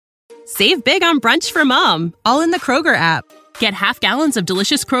Save big on brunch for mom, all in the Kroger app. Get half gallons of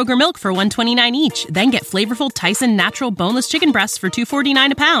delicious Kroger milk for $1.29 each. Then get flavorful Tyson natural boneless chicken breasts for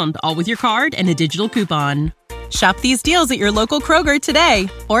 $2.49 a pound, all with your card and a digital coupon. Shop these deals at your local Kroger today,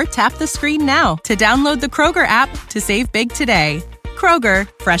 or tap the screen now to download the Kroger app to save big today. Kroger,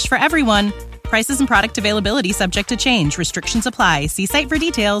 fresh for everyone. Prices and product availability subject to change. Restrictions apply. See site for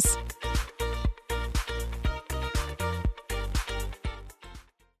details.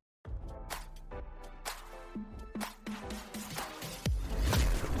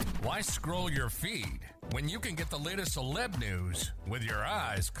 Why scroll your feed when you can get the latest celeb news with your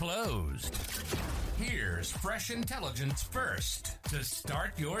eyes closed? Here's fresh intelligence first to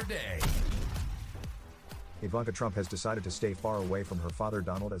start your day. Ivanka Trump has decided to stay far away from her father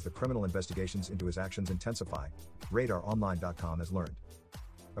Donald as the criminal investigations into his actions intensify, RadarOnline.com has learned.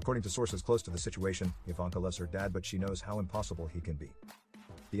 According to sources close to the situation, Ivanka loves her dad, but she knows how impossible he can be.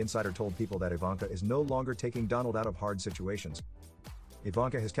 The insider told People that Ivanka is no longer taking Donald out of hard situations.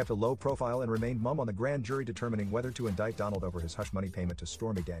 Ivanka has kept a low profile and remained mum on the grand jury determining whether to indict Donald over his hush money payment to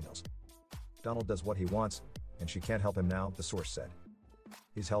Stormy Daniels. Donald does what he wants, and she can't help him now, the source said.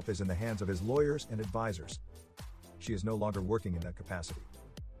 His help is in the hands of his lawyers and advisors. She is no longer working in that capacity.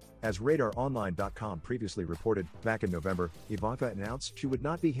 As RadarOnline.com previously reported, back in November, Ivanka announced she would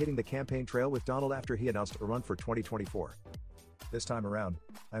not be hitting the campaign trail with Donald after he announced a run for 2024. This time around,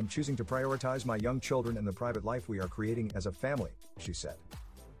 I am choosing to prioritize my young children and the private life we are creating as a family, she said.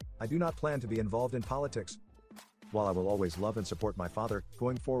 I do not plan to be involved in politics. While I will always love and support my father,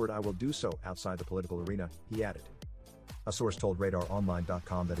 going forward I will do so outside the political arena, he added. A source told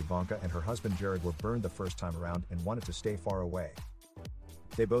RadarOnline.com that Ivanka and her husband Jared were burned the first time around and wanted to stay far away.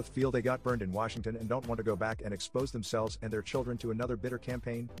 They both feel they got burned in Washington and don't want to go back and expose themselves and their children to another bitter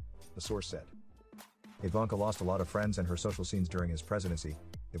campaign, the source said. Ivanka lost a lot of friends and her social scenes during his presidency.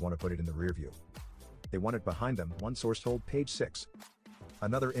 They want to put it in the rear view. They want it behind them, one source told Page 6.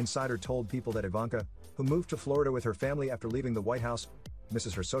 Another insider told People that Ivanka, who moved to Florida with her family after leaving the White House,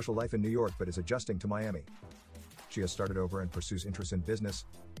 misses her social life in New York but is adjusting to Miami. She has started over and pursues interests in business,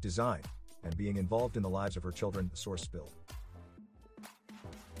 design, and being involved in the lives of her children, the source spilled.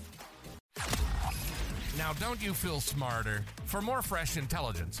 Now, don't you feel smarter? For more fresh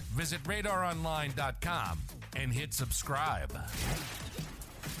intelligence, visit RadarOnline.com and hit subscribe.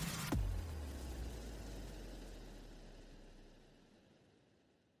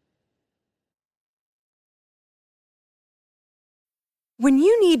 When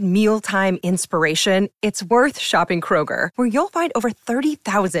you need mealtime inspiration, it's worth shopping Kroger, where you'll find over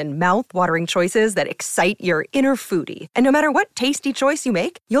 30,000 mouth-watering choices that excite your inner foodie. And no matter what tasty choice you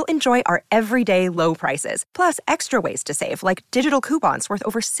make, you'll enjoy our everyday low prices, plus extra ways to save, like digital coupons worth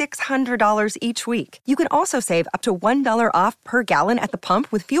over $600 each week. You can also save up to $1 off per gallon at the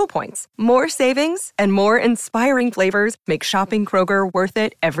pump with fuel points. More savings and more inspiring flavors make shopping Kroger worth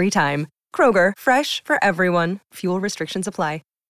it every time. Kroger, fresh for everyone. Fuel restrictions apply.